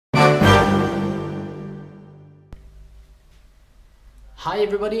Hi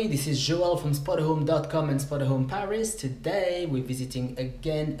everybody, this is Joel from spotahome.com and Spotahome Paris. Today we're visiting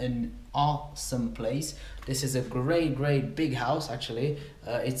again an awesome place. This is a great big house actually.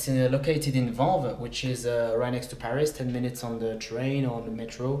 It's located in Vanves, which is right next to Paris, 10 minutes on the train or on the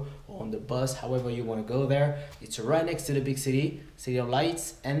metro or on the bus, however you want to go there. It's right next to the big city of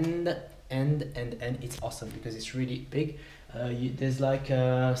lights, and it's awesome because it's really big. There's like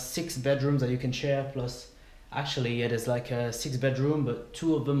 6 bedrooms that you can share, plus actually, yeah, there's like a 6 bedroom, but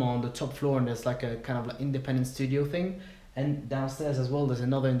 2 of them are on the top floor, and there's like a kind of like independent studio thing. And downstairs as well, there's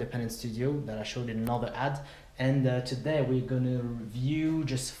another independent studio that I showed in another ad. And today we're gonna review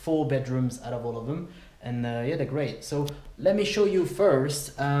just 4 bedrooms out of all of them. And yeah, they're great. So let me show you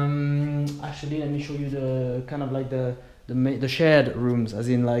first. Actually, let me show you the kind of like the shared rooms, as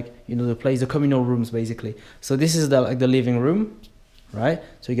in like, you know, the communal rooms basically. So this is the living room, right?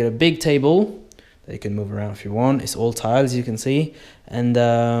 So you get a big table that you can move around if you want. It's all tiles, you can see, and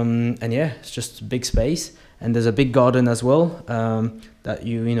yeah, it's just a big space. And there's a big garden as well, that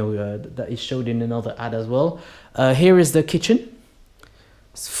that is showed in another ad as well. Here is the kitchen.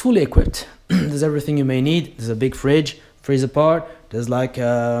 It's fully equipped. There's everything you may need. There's a big fridge, freezer part. There's like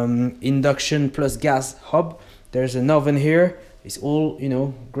induction plus gas hob. There's an oven here. It's all, you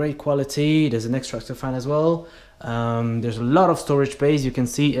know, great quality. There's an extractor fan as well. There's a lot of storage space, you can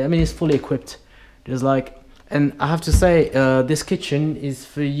see. I mean, it's fully equipped. There's like, and I have to say, this kitchen is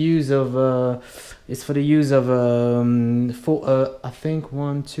for use of I think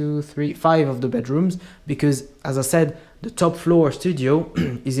 5 of the bedrooms, because as I said, the top floor studio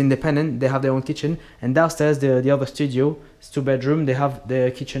is independent. They have their own kitchen, and downstairs the other studio is 2 bedroom. They have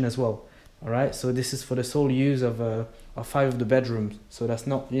their kitchen as well. All right, so this is for the sole use of 5 of the bedrooms. So that's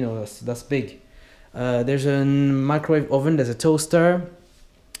not, you know, that's big. There's a microwave oven. There's a toaster.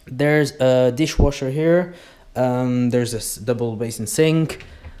 There's a dishwasher here. There's a double basin sink,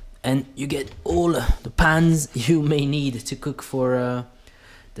 and you get all the pans you may need to cook for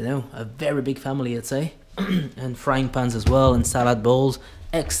don't know, a very big family, I'd say. And frying pans as well, and salad bowls,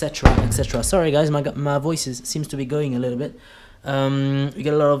 etc. Sorry guys, my voice seems to be going a little bit. You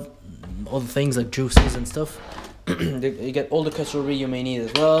get a lot of other things like juices and stuff. You get all the cutlery you may need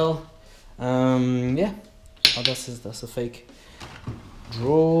as well. Yeah, oh, that's a fake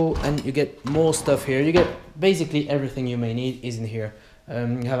drawer, and you get more stuff here. You get basically everything you may need is in here.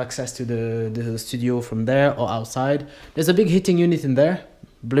 You have access to the studio from there or outside. There's a big heating unit in there,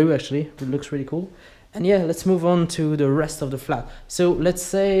 blue actually. It looks really cool. And yeah, let's move on to the rest of the flat. So let's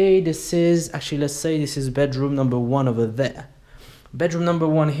say this is bedroom number 1 over there. Bedroom number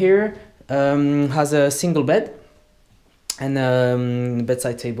 1 here has a single bed and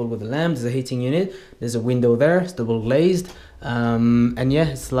bedside table with a lamp. There's a heating unit. There's a window there. It's double glazed. And yeah,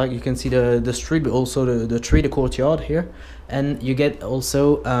 it's like you can see the street, but also the courtyard here. And you get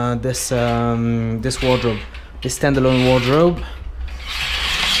also this wardrobe, this standalone wardrobe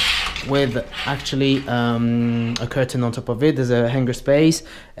with actually a curtain on top of it. There's a hanger space,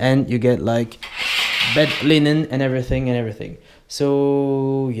 and you get like bed linen and everything.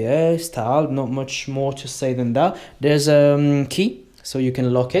 So yeah, style, not much more to say than that. There's a key, so you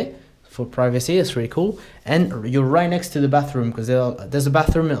can lock it for privacy. It's really cool. And you're right next to the bathroom, because there's a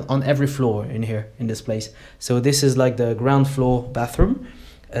bathroom on every floor in here, in this place. So this is like the ground floor bathroom,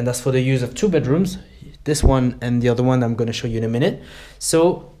 and that's for the use of 2 bedrooms, this one and the other one I'm going to show you in a minute.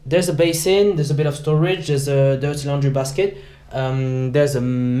 So there's a basin, there's a bit of storage, there's a dirty laundry basket. There's a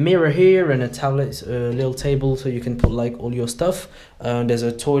mirror here and a tablet, a little table, so you can put like all your stuff. There's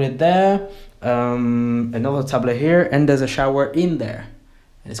a toilet there, another tablet here, and there's a shower in there.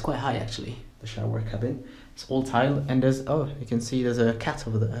 And it's quite high actually, the shower cabin. It's all tiled, and there's, oh, you can see there's a cat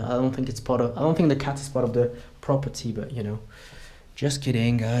over there. I don't think the cat is part of the property, but you know, just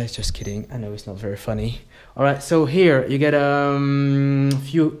kidding guys, just kidding. I know it's not very funny. All right, so here you get a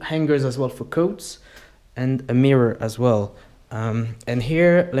few hangers as well for coats, and a mirror as well. And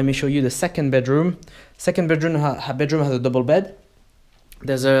here, let me show you the second bedroom. Bedroom has a double bed.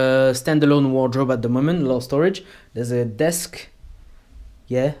 There's a standalone wardrobe at the moment, low storage. There's a desk.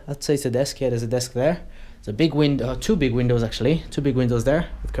 Yeah, I'd say it's a desk. Yeah, there's a desk there. There's a big window, 2 big windows actually, 2 big windows there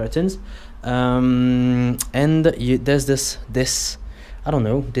with curtains. And there's this I don't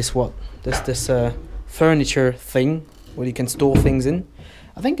know, this furniture thing where you can store things in.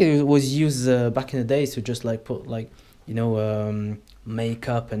 I think it was used back in the days to just like put like, you know,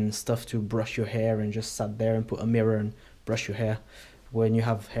 makeup and stuff to brush your hair, and just sat there and put a mirror and brush your hair when you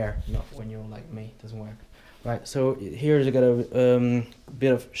have hair, not when you're like me. It doesn't work. Right, so here you got a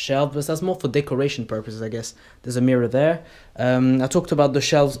bit of shelf, but that's more for decoration purposes, I guess. There's a mirror there. I talked about the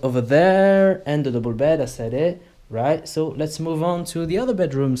shelves over there and the double bed, I said it. right? So let's move on to the other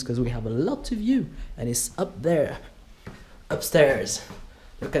bedrooms because we have a lot to view, and it's up there, upstairs.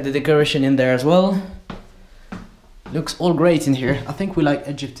 Look at the decoration in there as well. Looks all great in here. I think we like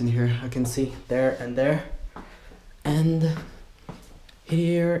Egypt in here. I can see there and there. And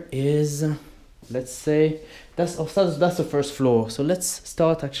here is, let's say, that's the first floor. So let's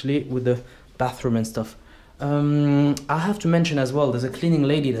start actually with the bathroom and stuff. I have to mention as well, there's a cleaning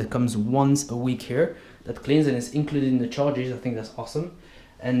lady that comes once a week here that cleans, and it's included in the charges. I think that's awesome.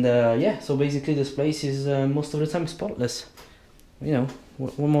 And yeah, so basically this place is most of the time spotless. You know,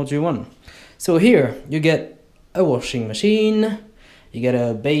 what more do you want? So here you get a washing machine, you get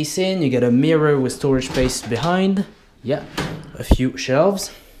a basin, you get a mirror with storage space behind. Yeah, a few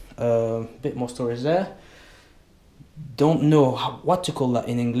shelves, a bit more storage there. Don't know what to call that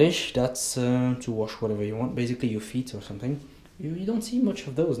in English. That's to wash whatever you want, basically your feet or something. You don't see much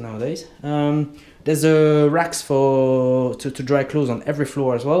of those nowadays. There's racks to dry clothes on every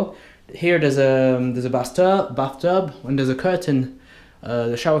floor as well. Here there's a bathtub, and there's a curtain,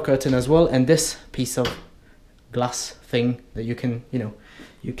 the shower curtain as well, and this piece of glass thing that you can, you know,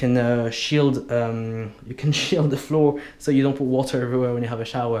 you can shield the floor so you don't put water everywhere when you have a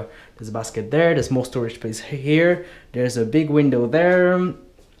shower. There's a basket there. There's more storage space here. There's a big window there.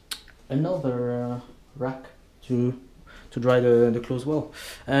 Another rack to dry the clothes well.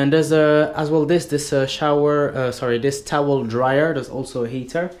 And there's as well this towel dryer. There's also a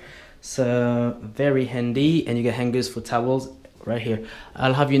heater. It's very handy, and you get hangers for towels right here.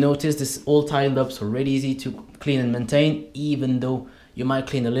 I'll have you notice this is all tiled up, so really easy to clean and maintain, even though you might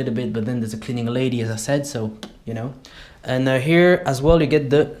clean a little bit, but then there's a cleaning lady, as I said, so you know. And here as well you get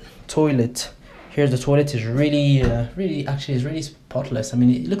the toilet. Here the toilet is really spotless. I mean,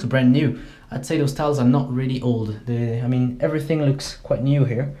 it looks brand new. I'd say those tiles are not really old. I mean, everything looks quite new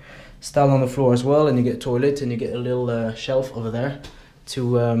here. Tile on the floor as well, and you get a toilet, and you get a little shelf over there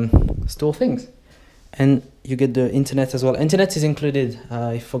to store things. And you get the internet as well. Internet is included,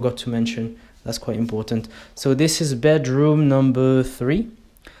 I forgot to mention. That's quite important. So this is bedroom number 3.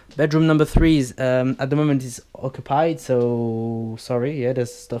 Bedroom number 3 is at the moment is occupied, so sorry. Yeah,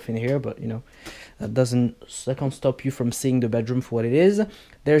 there's stuff in here, but you know, that can't stop you from seeing the bedroom for what it is.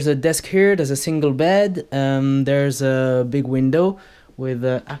 There's a desk here, there's a single bed, there's a big window with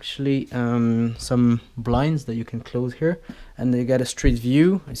actually some blinds that you can close here, and you get a street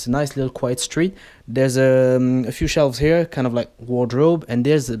view. It's a nice little quiet street. There's a few shelves here, kind of like wardrobe, and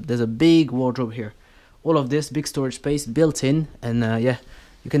there's a big wardrobe here. All of this big storage space built in, and yeah,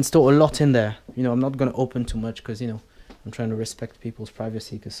 you can store a lot in there. You know, I'm not gonna open too much because, you know, I'm trying to respect people's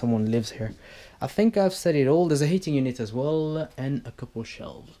privacy because someone lives here. I think I've said it all. There's a heating unit as well, and a couple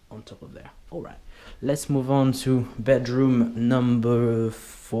shelves on top of there. All right, let's move on to bedroom number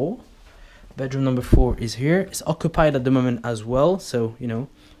 4. Bedroom number 4 is here. It's occupied at the moment as well, so you know,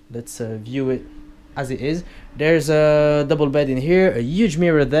 let's view it as it is. There's a double bed in here, a huge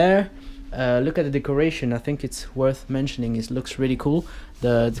mirror there. Look at the decoration. I think it's worth mentioning. It looks really cool.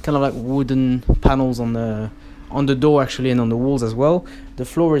 The kind of like wooden panels on the door actually, and on the walls as well. The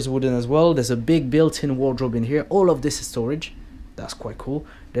floor is wooden as well. There's a big built-in wardrobe in here. All of this is storage. That's quite cool.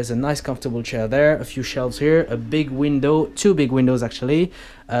 There's a nice comfortable chair there, a few shelves here, a big window, 2 big windows actually,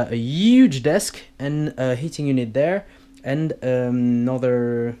 a huge desk, and a heating unit there, and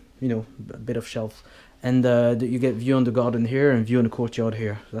another, you know, a bit of shelves. And you get view on the garden here and view on the courtyard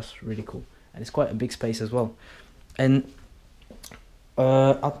here. So that's really cool, and it's quite a big space as well. And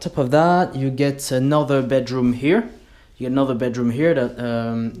on top of that, you get another bedroom here. You get another bedroom here that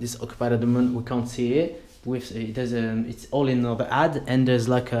is occupied at the moment. We can't see it. It's all in another ad, and there's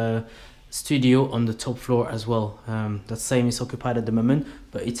like a studio on the top floor as well. That same is occupied at the moment,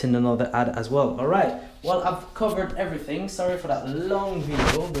 but it's in another ad as well. All right, well, I've covered everything. Sorry for that long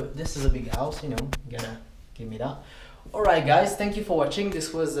video, but this is a big house, you know, you gotta give me that. All right, guys, thank you for watching.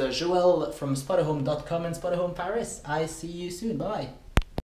 This was Joel from spotahome.com and Spotahome Paris. I see you soon. Bye.